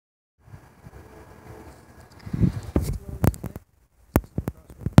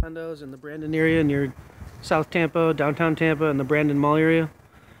condos in the Brandon area near South Tampa, downtown Tampa, and the Brandon Mall area.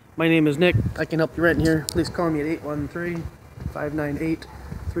 My name is Nick. I can help you rent here. Please call me at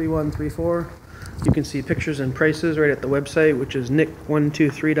 813-598-3134. You can see pictures and prices right at the website, which is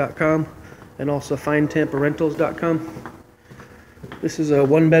nick123.com, and also findtamparentals.com. This is a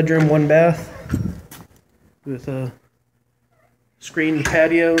 1-bedroom, 1-bath with a screened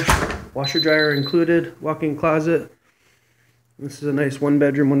patio, washer dryer included, walk-in closet. This is a nice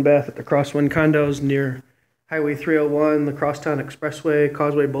 1-bedroom, 1-bath at the CROSSWYNDE condos near Highway 301, the Crosstown Expressway,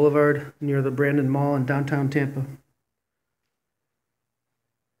 Causeway Boulevard, near the Brandon Mall in downtown Tampa.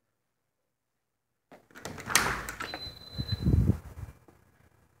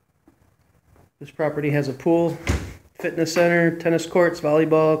 This property has a pool, fitness center, tennis courts,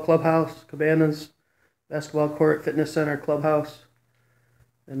 volleyball, clubhouse, cabanas, basketball court, fitness center, clubhouse.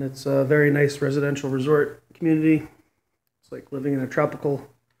 And it's a very nice residential resort community. It's like living in a tropical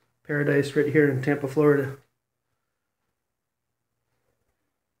paradise right here in Tampa, Florida.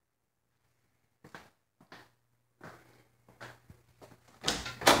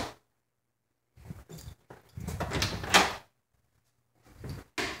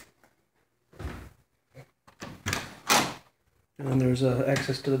 And then there's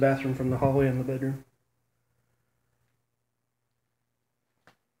access to the bathroom from the hallway in the bedroom.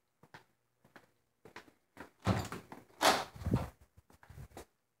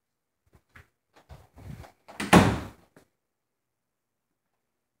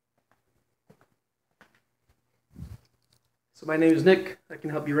 So my name is Nick. I can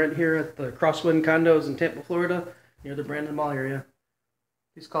help you rent here at the CROSSWYNDE condos in Tampa, Florida, near the Brandon Mall area.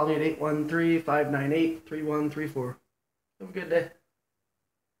 Please call me at 813-598-3134. Have a good day.